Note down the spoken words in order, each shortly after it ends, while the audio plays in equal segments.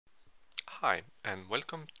Hi, and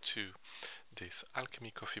welcome to this Alchemy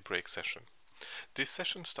Coffee Break session. This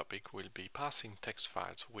session's topic will be parsing text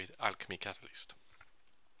files with Alchemy Catalyst.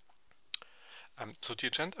 So the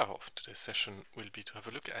agenda of today's session will be to have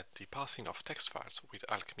a look at the parsing of text files with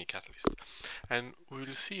Alchemy Catalyst. And we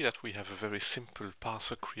will see that we have a very simple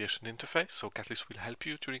parser creation interface, so Catalyst will help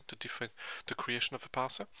you during the creation of a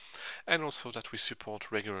parser, and also that we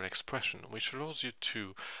support regular expression, which allows you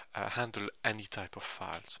to handle any type of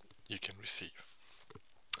files you can receive.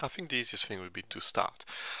 I think the easiest thing would be to start.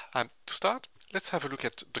 Let's have a look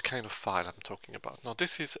at the kind of file I'm talking about. Now,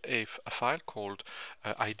 this is a file called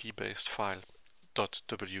ID-based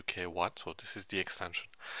file.wk1, so this is the extension.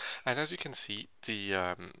 And as you can see,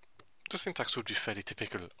 the syntax would be fairly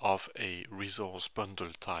typical of a resource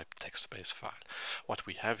bundle type text-based file. What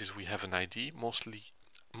we have is we have an ID most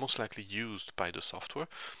likely used by the software,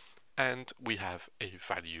 and we have a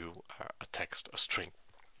value, a text, a string.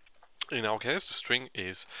 In our case, the string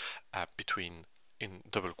is in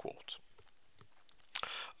double quotes.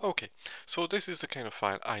 Okay, so this is the kind of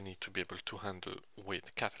file I need to be able to handle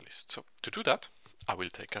with Catalyst. So to do that, I will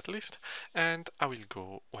take Catalyst and I will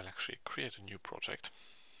actually create a new project.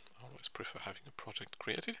 I always prefer having a project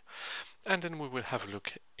created. And then we will have a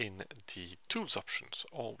look in the tools options,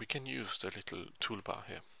 or we can use the little toolbar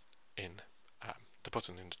here in the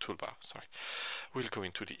button in the toolbar, sorry. We'll go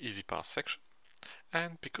into the easy parse section.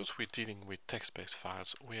 And because we're dealing with text-based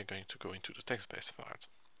files, we are going to go into the text-based files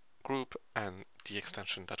group and the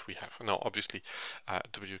extension that we have. Now, obviously,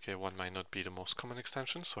 WK1 might not be the most common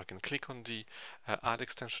extension, so I can click on the Add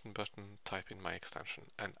Extension button, type in my extension,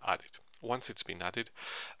 and add it. Once it's been added,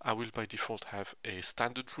 I will by default have a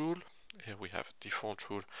standard rule. Here we have a default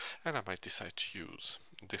rule, and I might decide to use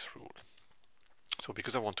this rule. So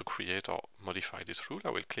because I want to create or modify this rule,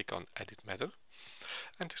 I will click on Edit Method,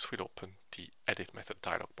 and this will open the Edit Method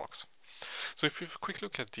dialog box. So if we have a quick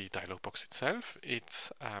look at the dialog box itself,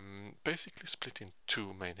 it's basically split in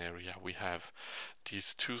two main areas. We have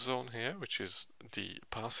these two zones here, which is the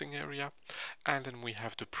parsing area, and then we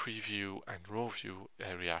have the preview and raw view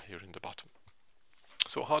area here in the bottom.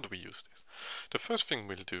 So how do we use this? The first thing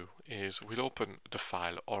we'll do is we'll open the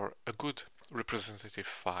file, or a good representative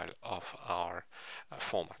file of our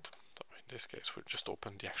format. So in this case, we'll just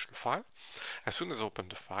open the actual file. As soon as I open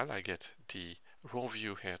the file, I get the raw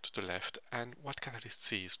view here to the left and what Catalyst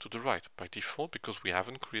sees to the right. By default, because we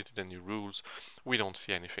haven't created any rules, we don't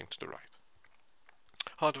see anything to the right.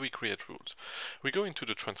 How do we create rules? We go into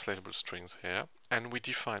the translatable strings here and we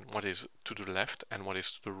define what is to the left and what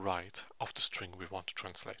is to the right of the string we want to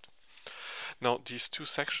translate. Now, these two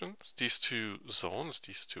sections, these two zones,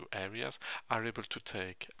 these two areas are able to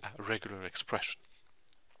take a regular expression.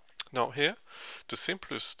 Now here, the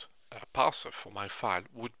simplest parser for my file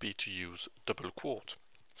would be to use double quote.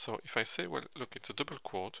 So if I say, well, look, it's a double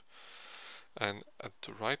quote, and at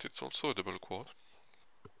the right it's also a double quote,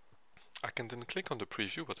 I can then click on the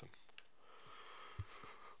preview button.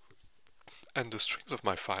 And the strings of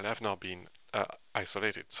my file have now been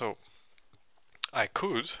isolated. So I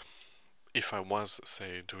could, if I was,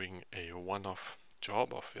 say, doing a one-off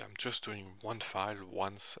job of I'm just doing one file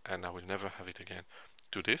once and I will never have it again,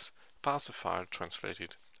 do this, parse the file, translate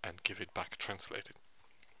it, and give it back translated.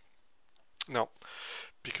 Now,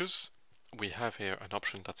 because we have here an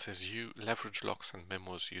option that says you leverage locks and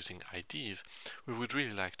memos using IDs, we would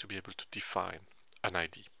really like to be able to define an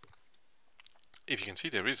ID. If you can see,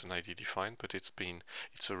 there is an ID defined, but it's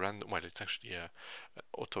a random, well, it's actually a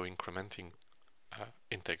auto-incrementing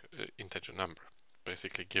integer number,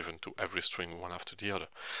 basically given to every string one after the other.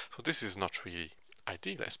 So this is not really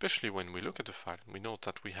ideal, especially when we look at the file and we note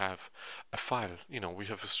that we have a file, we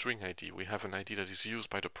have a string ID, we have an ID that is used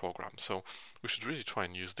by the program, so we should really try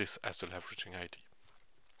and use this as the leveraging ID.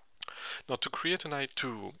 Now, to create an ID,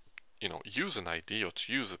 to use an ID or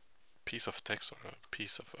to use a piece of text or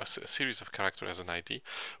a series of characters as an ID,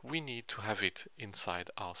 we need to have it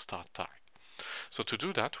inside our start tag. So to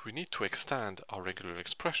do that, we need to extend our regular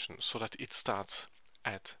expression so that it starts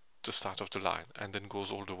at the start of the line and then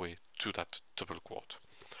goes all the way to that double quote.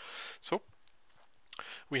 So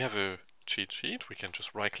we have a cheat sheet. We can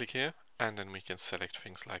just right click here and then we can select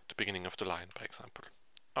things like the beginning of the line, by example.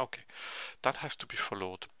 Okay, that has to be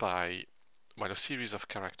followed by, well, a series of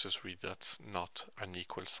characters that's not an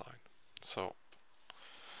equal sign. So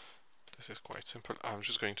this is quite simple. I'm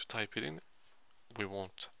just going to type it in. We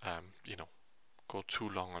won't go too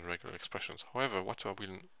long on regular expressions. However, what I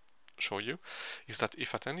will show you is that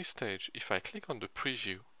if at any stage, if I click on the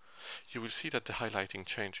preview, you will see that the highlighting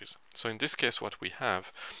changes. So in this case, what we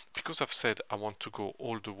have, because I've said I want to go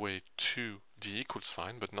all the way to the equal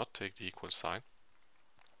sign, but not take the equal sign,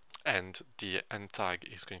 and the end tag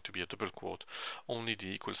is going to be a double quote. Only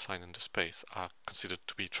the equal sign and the space are considered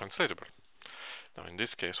to be translatable. Now in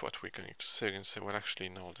this case, what we're going to say, well actually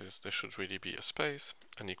no, there should really be a space,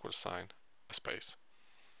 an equal sign, a space,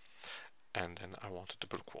 and then I want a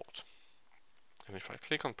double quote. And if I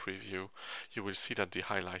click on preview, you will see that the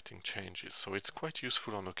highlighting changes. So it's quite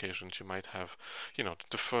useful on occasions. You might have,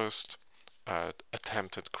 the first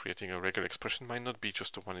attempt at creating a regular expression might not be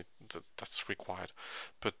just the one that's required,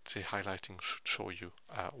 but the highlighting should show you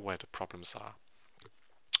where the problems are.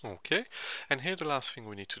 Okay, and here the last thing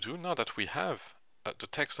we need to do, now that we have the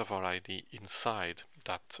text of our ID inside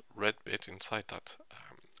that red bit, inside that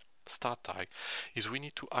start tag, is we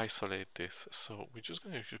need to isolate this. So we're just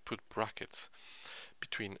going to put brackets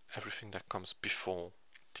between everything that comes before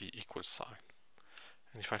the equal sign.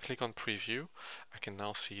 And if I click on preview, I can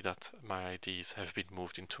now see that my IDs have been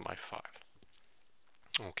moved into my file.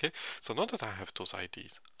 Okay, so now that I have those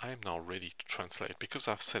IDs, I am now ready to translate. Because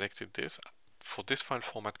I've selected this, for this file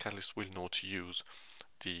format, Catalyst will know to use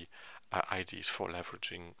the IDs for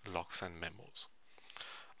leveraging logs and memos.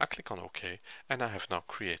 I click on OK, and I have now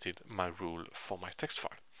created my rule for my text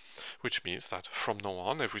file, which means that from now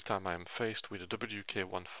on, every time I'm faced with a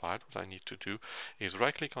WK1 file, what I need to do is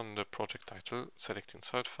right-click on the project title, select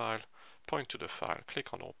Insert File, point to the file,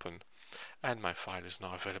 click on Open, and my file is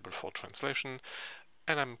now available for translation,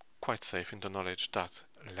 and I'm quite safe in the knowledge that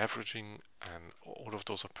leveraging and all of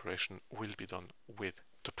those operations will be done with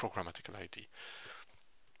the programmatical ID,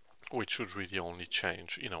 which should really only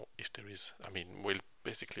change, if there is,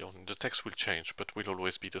 basically the text will change, but will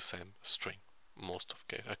always be the same string, most of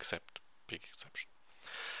cases, except big exception.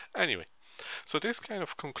 Anyway, so this kind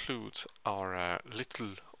of concludes our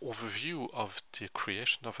little overview of the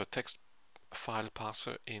creation of a text file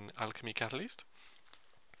parser in Alchemy Catalyst.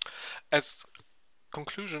 As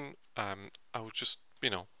conclusion, I would just,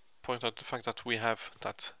 point out the fact that we have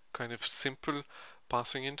that kind of simple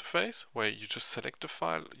parsing interface where you just select the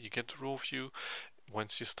file, you get the raw view.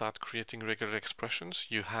 Once you start creating regular expressions,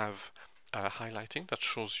 you have highlighting that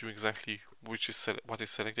shows you exactly what is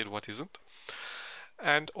selected, what isn't.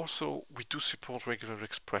 And also we do support regular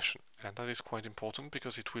expression, and that is quite important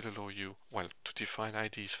because it will allow you, to define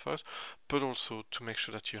IDs first, but also to make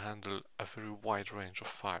sure that you handle a very wide range of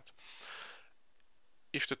files.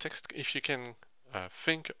 If you can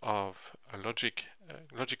think of a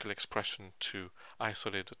logical expression to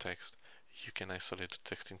isolate the text, you can isolate the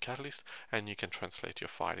text in Catalyst, and you can translate your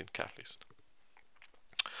file in Catalyst.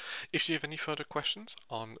 If you have any further questions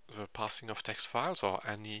on the parsing of text files or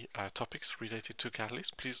any topics related to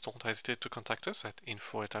Catalyst, please don't hesitate to contact us at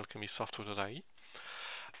info@alchemysoftware.ie.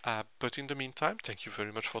 But in the meantime, thank you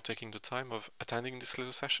very much for taking the time of attending this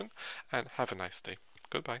little session, and have a nice day.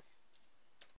 Goodbye.